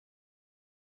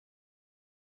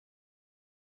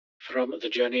From the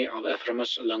Journey of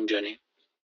Ephraim's Longjourney,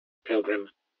 Pilgrim,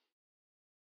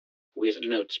 with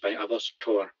notes by Avos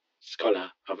Tor,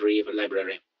 scholar of Reeve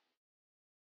Library.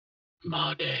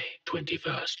 Marday,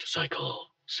 21st cycle,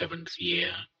 7th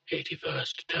year,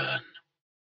 81st turn.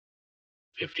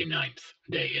 59th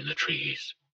day in the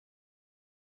trees.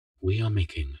 We are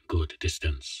making good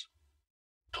distance.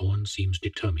 Torn seems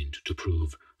determined to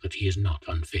prove that he is not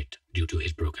unfit due to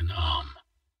his broken arm.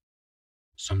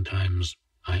 Sometimes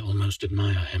I almost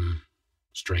admire him,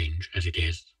 strange as it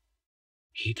is.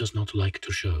 He does not like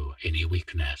to show any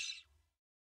weakness.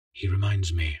 He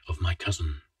reminds me of my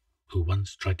cousin, who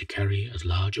once tried to carry as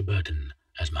large a burden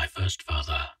as my first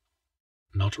father,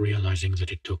 not realizing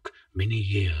that it took many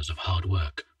years of hard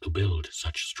work to build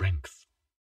such strength.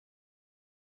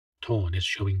 Torn is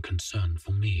showing concern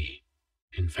for me.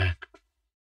 In fact,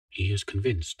 he is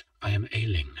convinced I am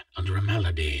ailing under a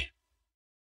malady.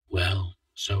 Well,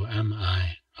 so am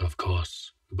I, of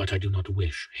course, but I do not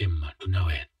wish him to know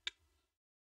it.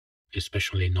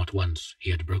 Especially not once he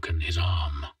had broken his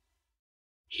arm.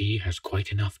 He has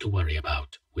quite enough to worry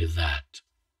about with that,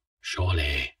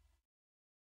 surely.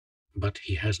 But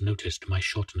he has noticed my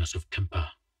shortness of temper,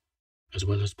 as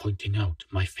well as pointing out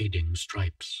my fading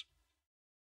stripes.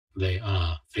 They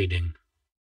are fading.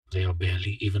 They are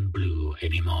barely even blue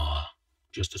anymore,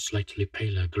 just a slightly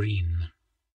paler green.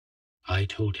 I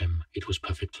told him it was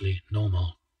perfectly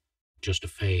normal, just a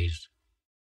phase.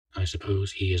 I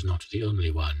suppose he is not the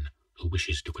only one who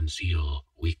wishes to conceal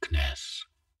weakness.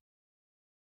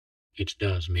 It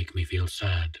does make me feel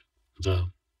sad,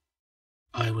 though.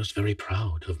 I was very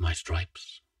proud of my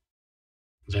stripes.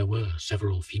 There were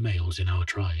several females in our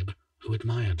tribe who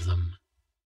admired them.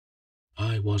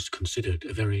 I was considered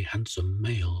a very handsome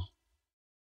male.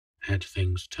 Had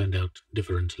things turned out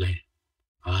differently,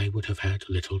 I would have had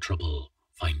little trouble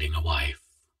finding a wife.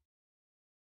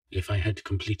 If I had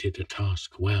completed a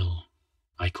task well,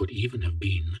 I could even have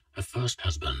been a first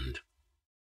husband.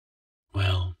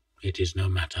 Well, it is no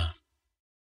matter.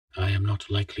 I am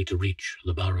not likely to reach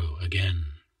the burrow again,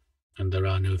 and there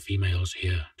are no females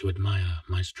here to admire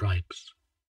my stripes.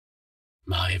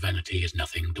 My vanity is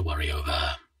nothing to worry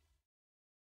over.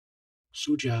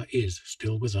 Suja is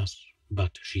still with us,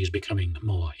 but she is becoming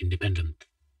more independent.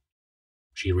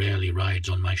 She rarely rides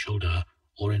on my shoulder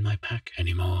or in my pack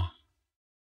anymore.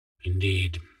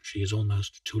 Indeed, she is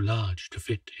almost too large to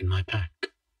fit in my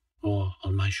pack, or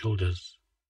on my shoulders.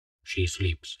 She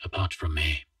sleeps apart from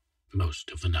me most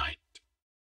of the night.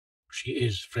 She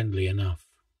is friendly enough,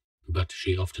 but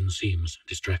she often seems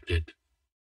distracted.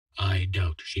 I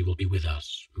doubt she will be with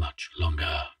us much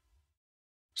longer.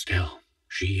 Still,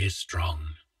 she is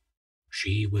strong.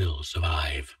 She will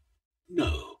survive.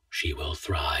 No, she will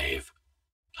thrive.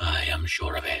 I am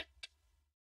sure of it.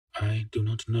 I do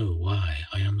not know why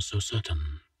I am so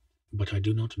certain, but I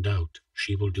do not doubt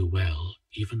she will do well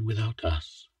even without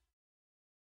us.